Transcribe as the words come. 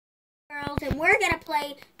And we're gonna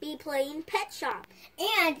be playing Pet Shop.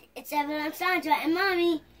 And it's Evan and Sandra and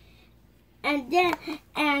Mommy.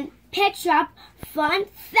 And Pet Shop Fun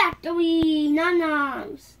Factory Num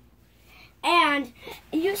Noms. And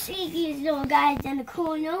you see these little guys in the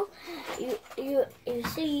corner. You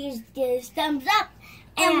see these thumbs up.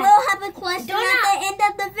 And we'll have a question at the end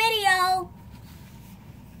of the video.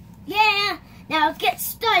 Yeah. Now let's get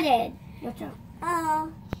started. What's up?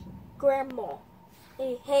 Grandma.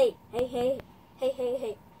 Hey.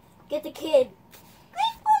 Get the kid.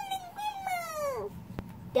 Grandma.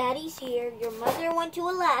 Daddy's here. Your mother went to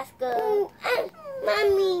Alaska. Oh,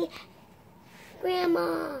 Mommy.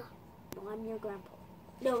 Grandma. No, I'm your grandpa.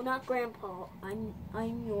 No, not grandpa. I'm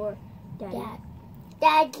your daddy.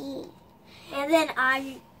 Daddy. And then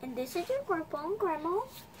and this is your grandpa and grandma.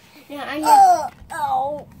 Yeah, I'm your...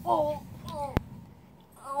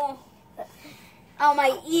 Oh,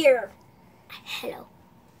 my ear. Hello.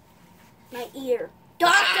 My ear.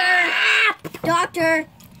 Doctor.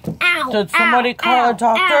 Ow. Did somebody call a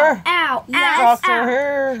doctor? Ow. Yes. Doctor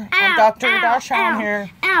here. I'm Dr. Dashan here.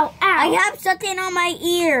 Ow. I have something on my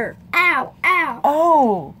ear. Ow.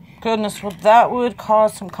 Oh, goodness. Well, that would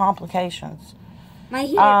cause some complications. My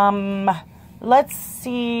ear. Let's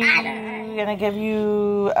see. I'm going to give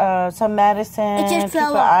you some medicine. It just Keep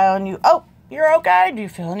fell an off. eye on you. Oh, you're okay? Do you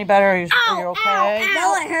feel any better? Are you okay?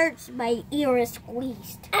 No, it hurts. My ear is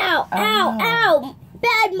squeezed. Ow.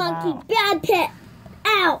 Bad monkey. Wow. Bad pet.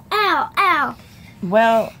 Ow.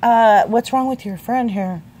 Well, what's wrong with your friend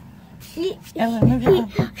here? Ellen, move your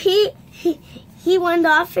arm. He went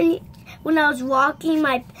off and when I was walking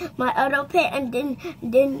my other pet, and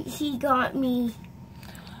then he got me.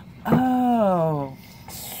 Oh.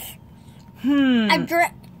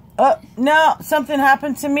 No, something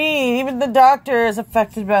happened to me. Even the doctor is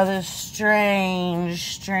affected by this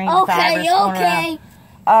strange virus going around.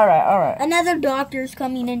 All right. Another doctor's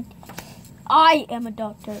coming in. I am a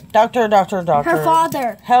doctor. Doctor. Her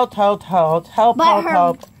father. Help. I'm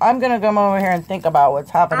going to come over here and think about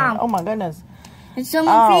what's happening. Oh, my goodness. And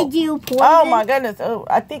someone feed you poison. Oh, my goodness. Oh,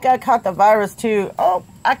 I think I caught the virus, too. Oh,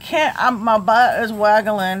 I can't. My butt is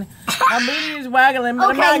waggling. My booty is waggling, but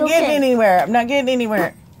I'm not getting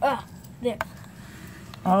anywhere. There.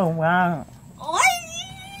 Oh, wow.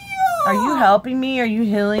 Are you helping me? Are you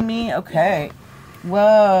healing me? Okay.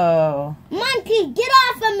 Whoa. Monkey, get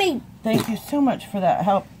off of me. Thank you so much for that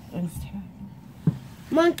help.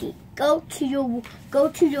 Monkey, go to your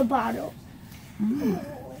bottle.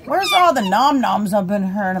 Where's all the nom noms I've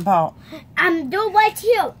been hearing about? They're right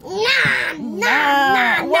here.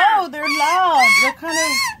 Nah. Whoa, they're loud. They're kind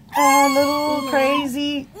of a little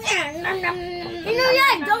crazy.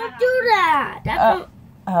 Don't do that.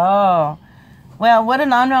 Oh. Well, what do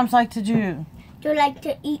nom noms like to do? They like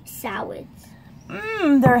to eat salads.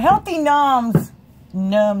 They're healthy noms.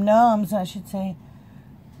 Num noms, I should say.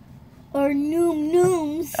 Or num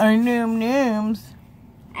noms.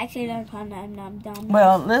 Actually, they're called num noms.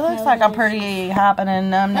 Well, it looks like a pretty happening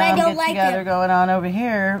num nom get together going on over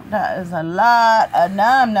here. That is a lot of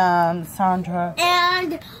num noms, Sandra.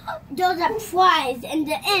 And there's a prize. In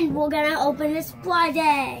the end, we're gonna open this prize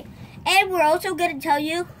egg. And we're also gonna tell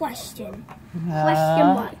you a question.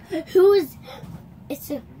 Question mark.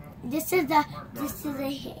 This is a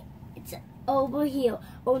hit. It's over here.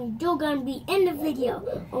 Only they're gonna be in the video.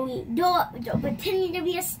 Only they're pretending to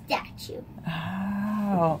be a statue.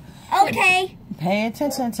 Oh. Okay. Pay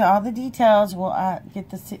attention to all the details. We'll get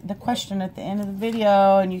the question at the end of the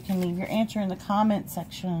video, and you can leave your answer in the comment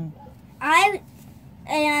section. And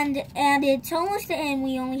it's almost the end.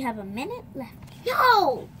 We only have a minute left.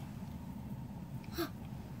 No!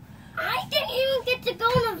 I didn't even get to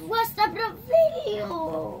go in the rest of the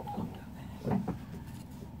video.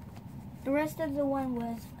 The rest of the one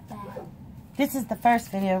was bad. This is the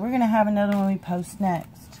first video. We're going to have another one we post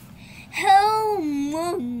next. Whoa.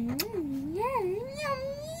 And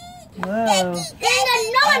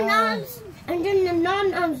then the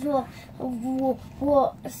Num Noms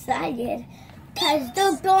were excited because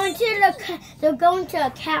they're going to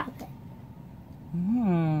a cabin.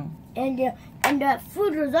 And the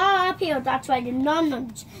food was all up here. That's why the Num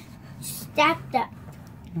Noms stacked up.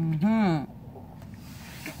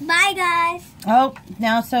 Bye, guys. Oh,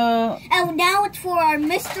 now it's for our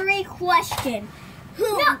mystery question.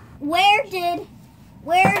 Where did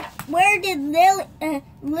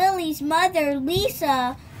Lily's mother,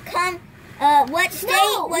 Lisa, come? What state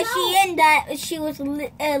was she in that she was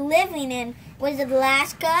living in? Was it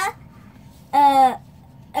Alaska?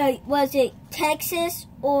 Was it Texas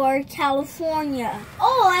or California?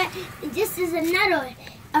 Oh, this is another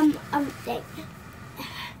thing.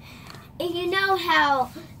 You know how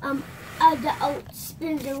the oat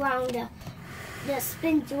spins around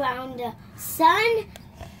the sun.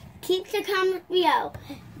 Keep the comments below.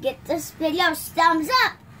 Get this video thumbs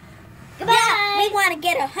up. Goodbye. Yeah, we want to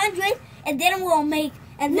get 100, and then we'll make,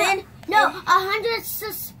 and then 100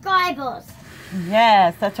 subscribers.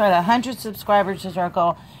 Yes, that's right. 100 subscribers is our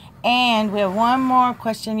goal. And we have one more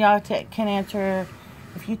question y'all can answer.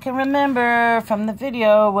 If you can remember from the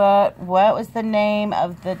video, what was the name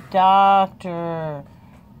of the doctor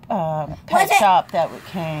pet shop that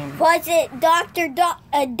came? Was it Dr.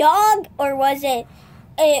 Dog, or was it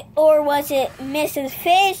Mrs.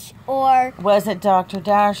 Fish, or was it Dr.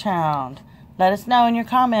 Dashhound? Let us know in your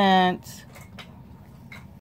comments.